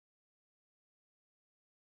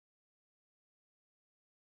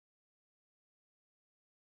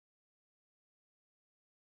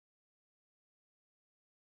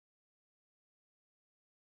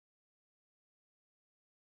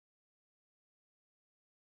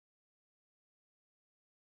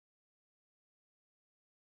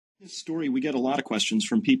This story, we get a lot of questions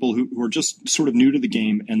from people who are just sort of new to the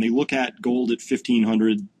game, and they look at gold at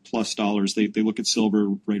 $1,500+ They look at silver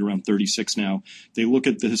right around 36 now. They look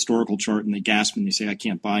at the historical chart and they gasp and they say, "I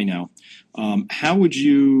can't buy now." How do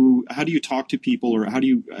you talk to people, or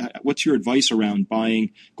what's your advice around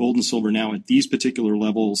buying gold and silver now at these particular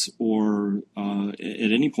levels, or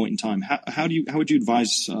at any point in time? How would you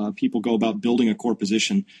advise people go about building a core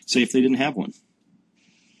position, say if they didn't have one?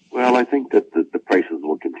 Well, I think that the prices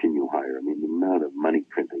will continue higher. I mean, the amount of money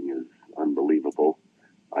printing is unbelievable.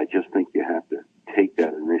 I just think you have to take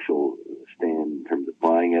that initial stand in terms of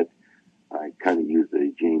buying it. I kind of use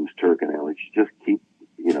the James Turk analogy. Just keep,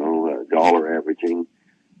 dollar averaging.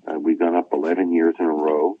 We've gone up 11 years in a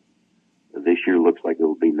row. This year looks like it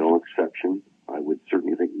will be no exception. I would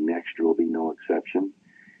certainly think next year will be no exception.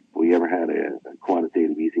 If we ever had a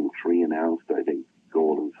quantitative easing 3 announced, I think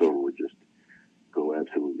gold and silver would just go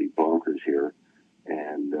absolutely bonkers here.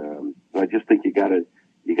 And I just think you gotta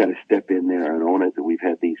step in there and own it. That we've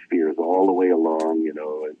had these fears all the way along, at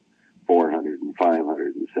 $400 and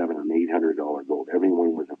 $500 and $700 and $800 gold.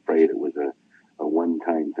 Everyone was afraid it was a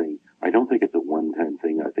one-time thing. I don't think it's a one-time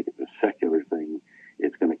thing. I think it's a secular thing.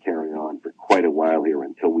 It's going to carry on for quite a while here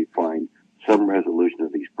until we find some resolution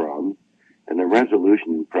of these problems. And the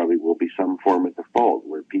resolution probably will be some form of default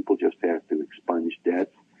where people just have to expunge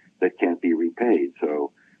debts that can't be repaid.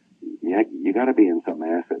 So you got to be in some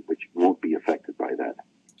asset which won't be affected by that.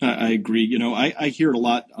 I agree. I hear it a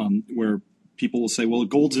lot where people will say, well,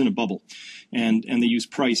 gold's in a bubble, and they use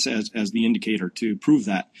price as the indicator to prove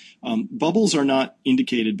that. Bubbles are not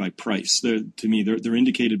indicated by price. To me, they're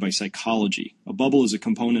indicated by psychology. A bubble is a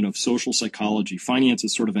component of social psychology. Finance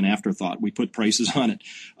is sort of an afterthought. We put prices on it.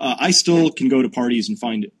 I still can go to parties and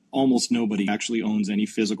find almost nobody actually owns any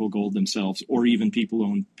physical gold themselves, or even people who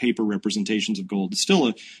own paper representations of gold. It's still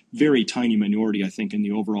a very tiny minority, I think, in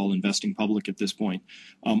the overall investing public at this point.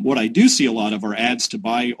 What I do see a lot of are ads to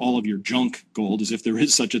buy all of your junk gold, as if there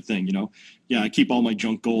is such a thing. I keep all my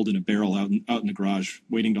junk gold in a barrel out in the garage,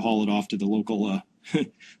 waiting to haul it off to the local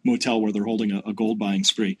motel where they're holding a gold buying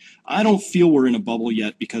spree. I don't feel we're in a bubble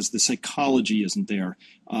yet because the psychology isn't there.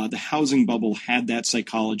 The housing bubble had that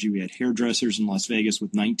psychology. We had hairdressers in Las Vegas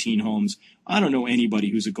with 19 homes. I don't know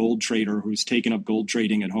anybody who's a gold trader who's taken up gold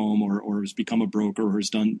trading at home, or has become a broker, or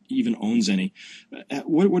even owns any.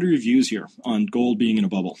 What are your views here on gold being in a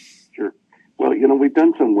bubble? Sure. Well, we've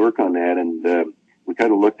done some work on that, and we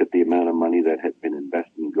kind of looked at the amount of money that had been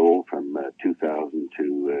invested in gold from 2000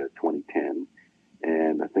 to 2010.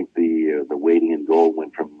 And I think the weighting in gold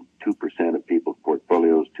went from 2% of people's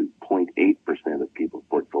portfolios to 0.8% of people's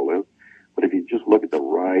portfolios. But if you just look at the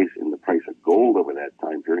rise in the price of gold over that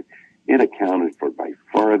time period, it accounted for by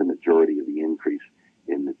far the majority of the increase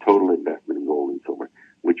in the total investment in gold and silver,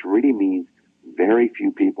 which really means very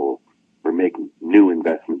few people were making new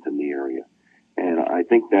investments in the area. And I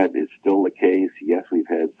think that is still the case. Yes, we've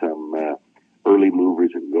had some early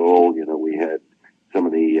movers in gold. We had some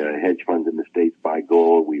of the hedge funds in the States buy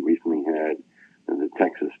gold. We recently had the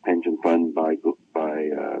Texas pension fund buy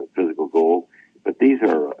physical gold. But these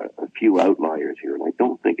are a few outliers here, and I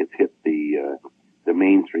don't think it's hit the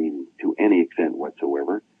mainstream to any extent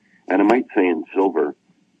whatsoever. And I might say in silver,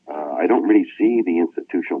 I don't really see the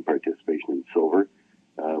institutional participation in silver.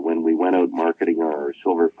 When we went out marketing our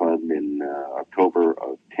silver fund in October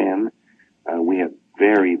of 10, we had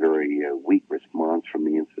very, very weak response from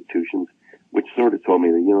the institutions, which sort of told me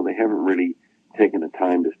that, they haven't really taken the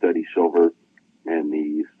time to study silver and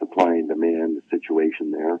the supply and demand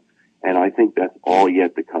situation there. And I think that's all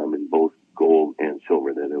yet to come in both gold and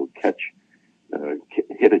silver, that it'll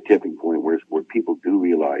hit a tipping point where people do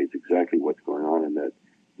realize exactly what's going on, and that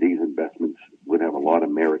these investments would have a lot of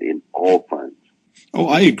merit in all funds. Oh,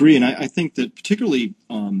 I agree, and I think that particularly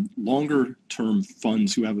longer-term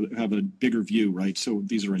funds who have a bigger view, right? So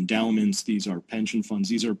these are endowments, these are pension funds,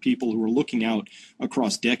 these are people who are looking out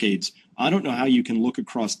across decades. I don't know how you can look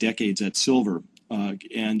across decades at silver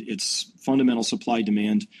and its fundamental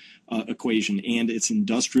supply-demand equation, and its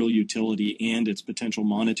industrial utility, and its potential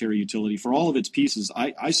monetary utility. For all of its pieces,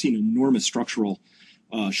 I see an enormous structural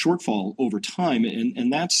shortfall over time,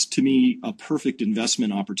 and that's, to me, a perfect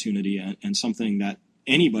investment opportunity, and something that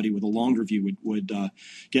anybody with a longer view would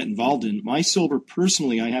get involved in. My silver,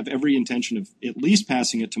 personally, I have every intention of at least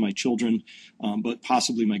passing it to my children, but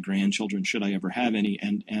possibly my grandchildren, should I ever have any.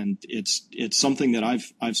 And it's something that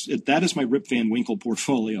that is my Rip Van Winkle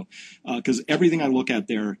portfolio, because everything I look at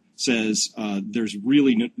there says there's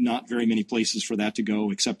really not very many places for that to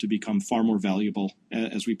go except to become far more valuable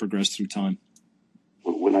as we progress through time.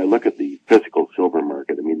 When I look at the physical silver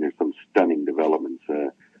market, I mean, there's some stunning developments.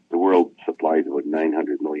 The world supplies about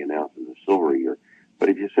 900 million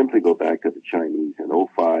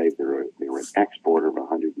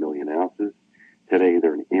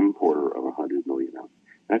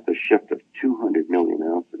That's a shift of 200 million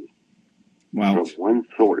ounces Wow. from one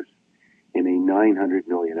source in a 900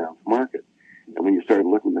 million ounce market. And when you start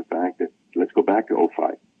looking at the fact that, let's go back to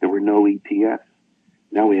 '05, there were no ETFs.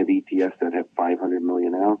 Now we have ETFs that have 500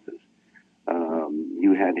 million ounces.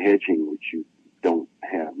 You had hedging, which you don't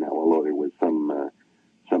have now, although there was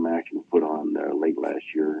some action put on late last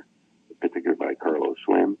year, particularly by Carlos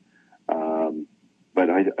Slim. But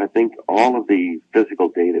I think all of the physical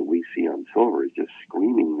data we see on silver is just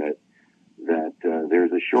screaming that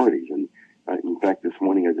there's a shortage. And in fact, this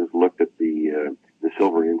morning I just looked at the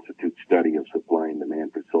Silver Institute study of supply and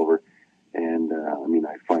demand for silver, and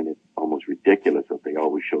I find it almost ridiculous that they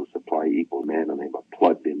always show supply equal demand and they have a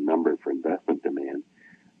plugged-in number for investment demand.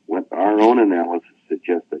 When our own analysis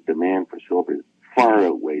suggests that demand for silver far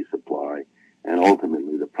outweighs supply, and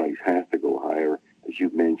ultimately the price has to go higher. As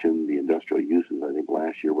you've mentioned, the industrial uses, I think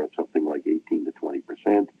last year were up something like 18 to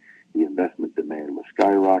 20%. The investment demand was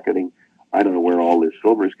skyrocketing. I don't know where all this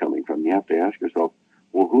silver is coming from. You have to ask yourself,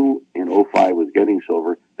 well, who in '05 was getting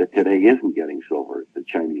silver that today isn't getting silver? The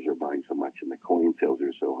Chinese are buying so much and the coin sales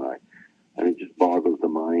are so high. And it just boggles the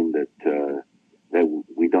mind that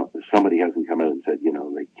we don't, somebody hasn't come out and said,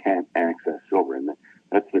 they can't access silver. And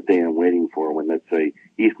that's the day I'm waiting for when, let's say,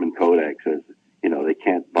 Eastman Kodak says, they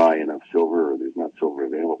can't buy enough silver or there's not silver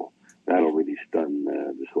available. That'll really stun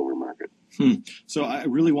the silver market. So I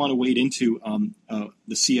really want to wade into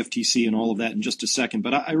the CFTC and all of that in just a second.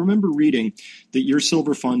 But I remember reading that your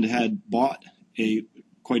silver fund had bought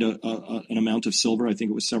quite an amount of silver. I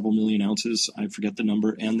think it was several million ounces. I forget the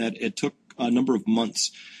number. And that it took a number of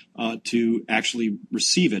months to actually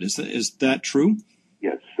receive it. Is that true?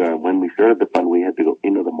 Yes. When we started the fund, we had to go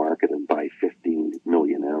into the market and buy 15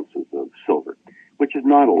 million ounces of silver, which is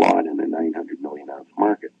not a lot in a 900 million ounce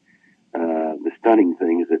market. The stunning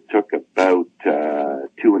thing is it took about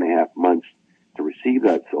 2.5 months to receive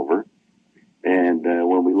that silver. And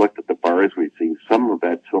when we looked at the bars, we'd see some of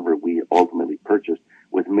that silver we ultimately purchased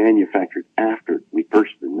was manufactured after we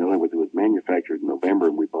purchased it. In other words, it was manufactured in November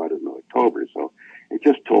and we bought it in October. So it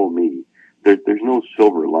just told me there's no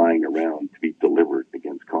silver lying around to be delivered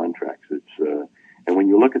against contracts. And when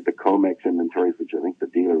you look at the COMEX inventories, which I think the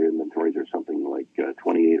dealer inventories are something like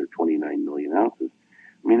 28 or 29 million ounces,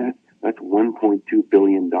 that's $1.2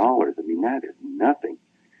 billion. That is nothing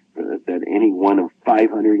that any one of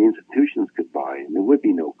 500 institutions could buy, and there would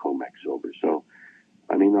be no COMEX silver. So,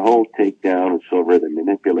 the whole takedown of silver, the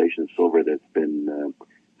manipulation of silver that's been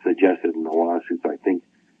suggested in the lawsuits, I think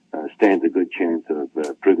stands a good chance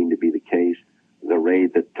of proving to be the case. The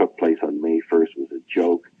raid that took place on May 1st was a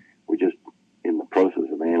joke. We're just in the process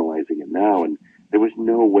of analyzing it now, and there was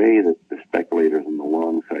no way that the speculators on the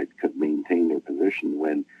long side could maintain their position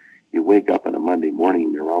when you wake up on a Monday morning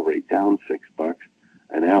and you're already down $6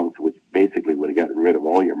 an ounce, which basically would have gotten rid of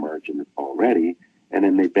all your margin already, and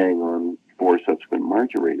then they bang on 4 subsequent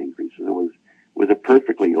margin rate increases. It was a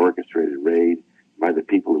perfectly orchestrated raid by the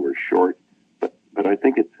people who were short, but I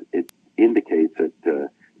think it indicates that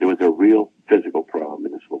there was a real physical problem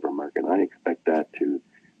in the silver market, and I expect that to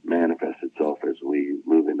manifest itself as we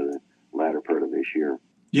move into the latter part of this year.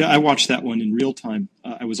 Yeah, I watched that one in real time.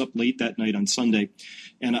 I was up late that night on Sunday,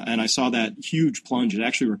 and I saw that huge plunge. It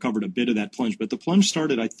actually recovered a bit of that plunge, but the plunge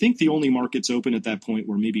started, I think the only markets open at that point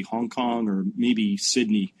were maybe Hong Kong or maybe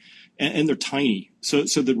Sydney, and they're tiny. So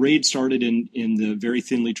the raid started in the very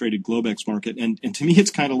thinly traded Globex market, and to me it's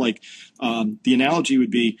kind of like the analogy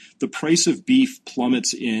would be the price of beef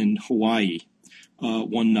plummets in Hawaii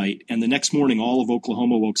one night, and the next morning all of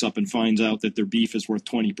Oklahoma wakes up and finds out that their beef is worth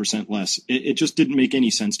 20% less. It just didn't make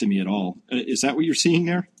any sense to me at all. Is that what you're seeing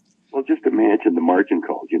there? Well, just imagine the margin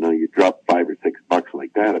calls. You drop $5 or $6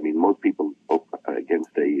 like that. Most people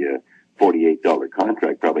against a $48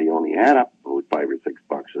 contract probably only add up about $5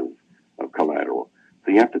 or $6 of collateral.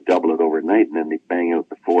 So you have to double it overnight, and then they bang out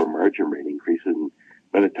the 4 margin rate increases. And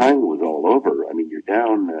by the time it was all over, you're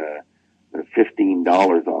down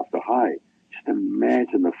 $15 off the high. Just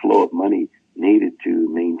imagine the flow of money needed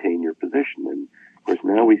to maintain your position. And of course,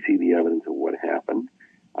 now we see the evidence of what happened.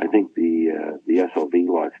 I think the SLV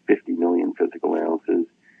lost 50 million physical ounces.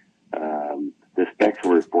 The specs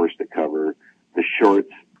were forced to cover. The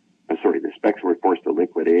specs were forced to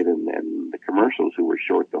liquidate, and the commercials who were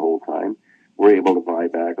short the whole time were able to buy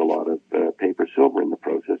back a lot of paper silver in the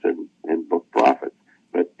process and book profits.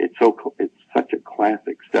 But it's such a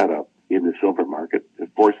classic setup in the silver market to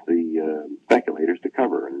force the speculators to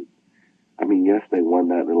cover. And yes, they won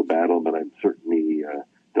that little battle, but I certainly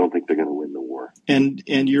don't don't think they're going to win the war. And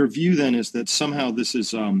your view then is that somehow this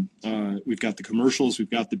is we've got the commercials, we've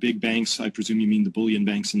got the big banks. I presume you mean the bullion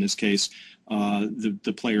banks in this case.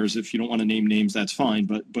 The players. If you don't want to name names, that's fine.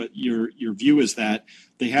 But your view is that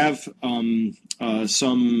they have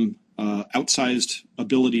some outsized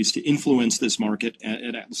abilities to influence this market.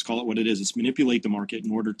 Let's call it what it is. It's manipulate the market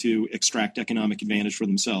in order to extract economic advantage for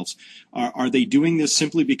themselves. Are they doing this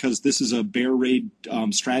simply because this is a bear raid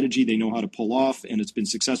strategy they know how to pull off and it's been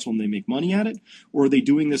successful and they make money at it? Or are they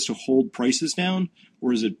doing this to hold prices down?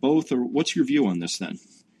 Or is it both? Or what's your view on this then?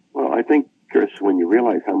 Well, I think, Chris, when you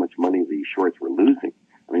realize how much money these shorts were losing,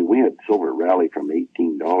 I mean, we had silver rally from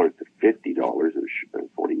 $18 to $50 or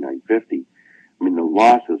 $49.50. I mean, the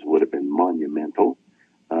losses would have been monumental.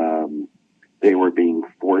 They were being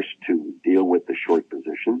forced to deal with the short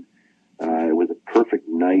position. It was a perfect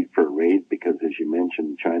night for a raid because, as you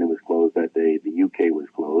mentioned, China was closed that day. The UK was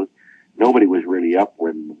closed. Nobody was really up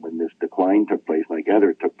when this decline took place. And I gather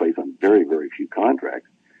it took place on very, very few contracts.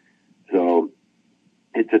 So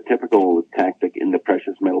it's a typical tactic in the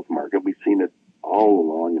precious metals market. We've seen it all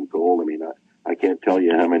along in gold. I mean, I can't tell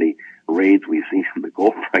you how many raids we've seen in the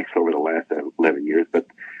gold price over the last 11 years, but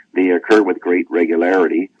they occur with great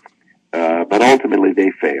regularity. But ultimately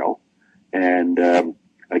they fail. And,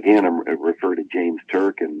 again, I refer to James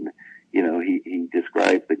Turk, and, you know, he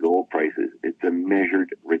describes the gold prices. It's a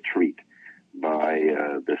measured retreat by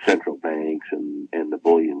the central banks and the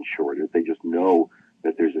bullion shorters. They just know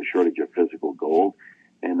that there's a shortage of physical gold.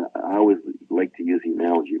 And I always like to use the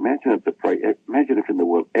analogy. Imagine if in the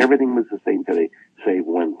world everything was the same today, save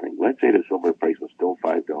one thing. Let's say the silver price was still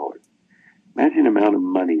 $5. Imagine the amount of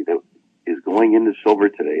money that is going into silver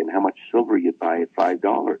today and how much silver you'd buy at $5.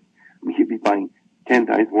 I mean, you'd be buying 10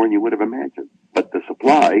 times more than you would have imagined. But the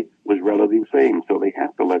supply was relatively the same, so they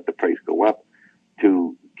have to let the price go up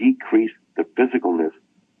to decrease the physicalness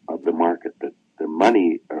of the market, that the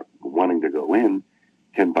money wanting to go in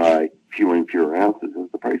can buy fewer and fewer ounces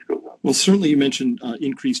as the price goes up. Well, certainly you mentioned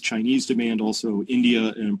increased Chinese demand, also India,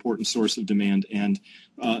 an important source of demand. And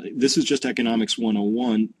this is just economics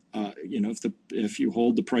 101. You know, if you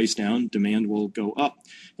hold the price down, demand will go up.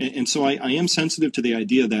 And so I am sensitive to the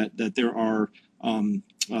idea that there are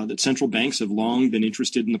that central banks have long been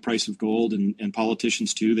interested in the price of gold, and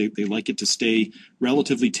politicians too. They like it to stay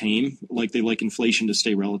relatively tame, like they like inflation to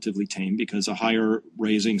stay relatively tame, because a higher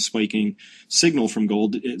raising, spiking signal from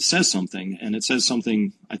gold, it says something, and it says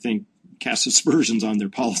something, I think, casts aspersions on their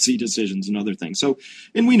policy decisions and other things. So,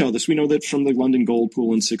 and we know this. We know that from the London Gold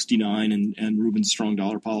Pool in '69 and Rubin's strong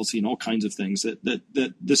dollar policy and all kinds of things,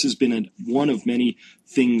 that this has been one of many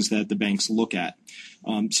things that the banks look at.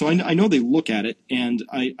 So I know they look at it, and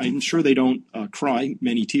I'm sure they don't cry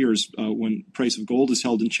many tears when price of gold is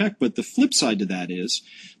held in check. But the flip side to that is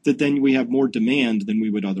that then we have more demand than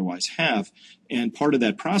we would otherwise have. And part of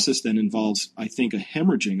that process then involves, I think, a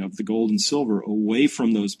hemorrhaging of the gold and silver away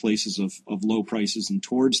from those places of low prices and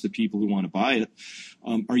towards the people who want to buy it.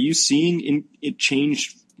 Are you seeing it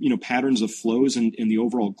change, patterns of flows in the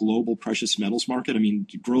overall global precious metals market? I mean,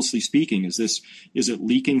 grossly speaking, is it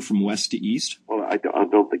leaking from west to east? Well, I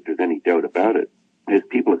don't think there's any doubt about it. As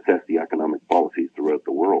people assess the economic policies throughout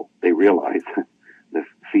the world, they realize the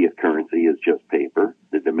fiat currency is just paper.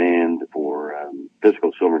 The demand for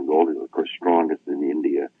physical silver and gold is, of course, strongest in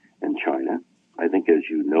India and China. I think, as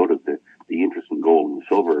you noted, the interest in gold and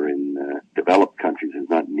silver in developed countries is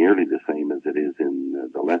not nearly the same as it is in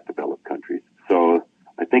the less developed countries. So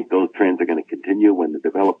I think those trends are going to continue when the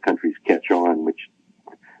developed countries catch on, which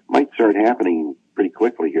might start happening pretty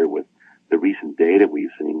quickly here with the recent data we've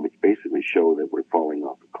seen, which basically show that we're falling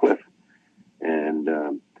off a cliff. And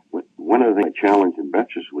one of the things I challenge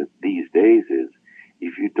investors with these days is,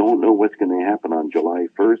 if you don't know what's going to happen on July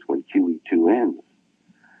 1st when QE2 ends,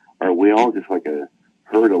 are we all just like a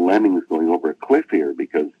herd of lemmings going over a cliff here?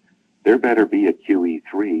 Because there better be a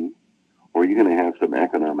QE3, or you're going to have some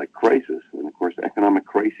economic crisis. And of course, economic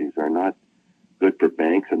crises are not good for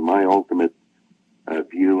banks. And my ultimate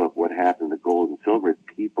view of what happens to gold and silver is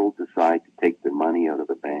people decide to take their money out of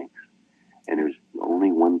the banks, and there's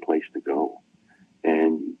only one place to go.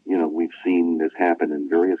 And, we've seen this happen in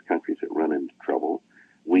various countries that run into trouble.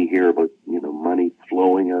 We hear about, money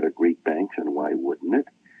flowing out of Greek banks, and why wouldn't it?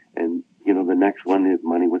 And, the next one is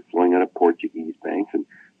money was flowing out of Portuguese banks. And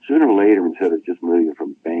sooner or later, instead of just moving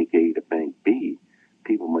from bank A to bank B,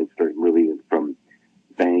 people might start moving from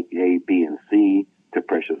bank A, B, and C to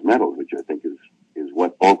precious metals, which I think is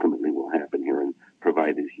what ultimately will happen here and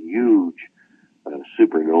provide this huge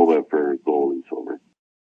supernova for gold